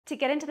To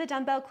get into the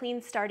dumbbell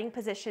clean starting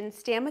position,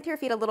 stand with your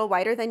feet a little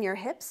wider than your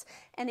hips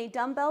and a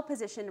dumbbell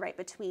position right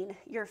between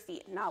your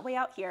feet, not way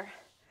out here,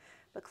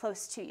 but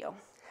close to you.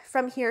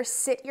 From here,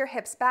 sit your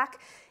hips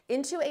back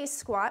into a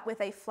squat with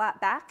a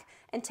flat back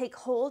and take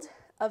hold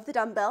of the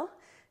dumbbell,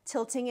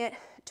 tilting it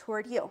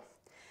toward you.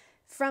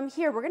 From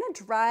here, we're gonna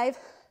drive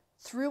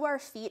through our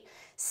feet,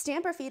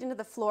 stamp our feet into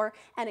the floor,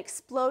 and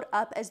explode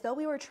up as though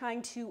we were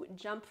trying to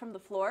jump from the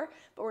floor,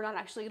 but we're not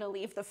actually gonna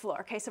leave the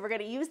floor, okay? So we're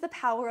gonna use the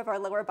power of our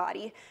lower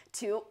body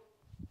to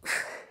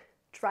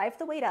drive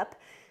the weight up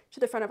to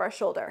the front of our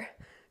shoulder.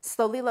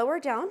 Slowly lower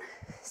down,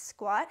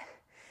 squat,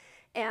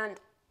 and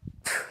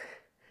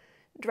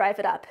drive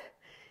it up.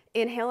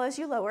 Inhale as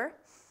you lower.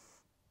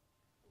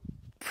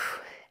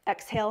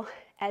 Exhale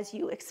as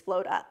you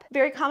explode up.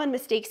 Very common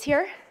mistakes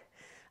here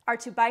are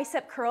to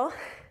bicep curl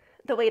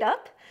the weight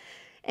up,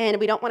 and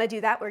we don't want to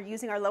do that. We're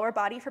using our lower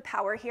body for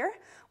power here.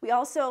 We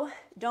also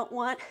don't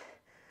want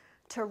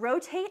to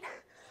rotate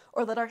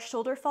or let our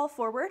shoulder fall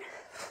forward.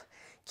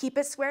 Keep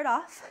it squared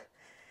off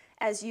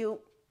as you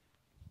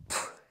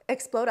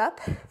explode up.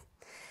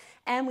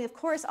 And we, of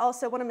course,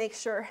 also want to make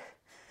sure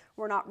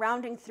we're not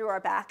rounding through our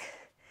back.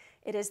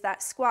 It is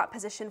that squat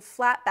position,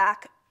 flat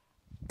back,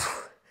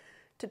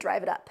 to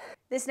drive it up.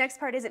 This next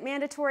part isn't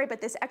mandatory,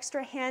 but this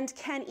extra hand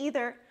can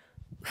either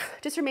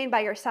just remain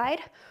by your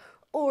side,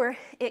 or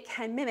it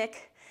can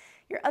mimic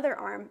your other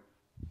arm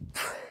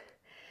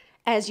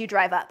as you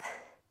drive up.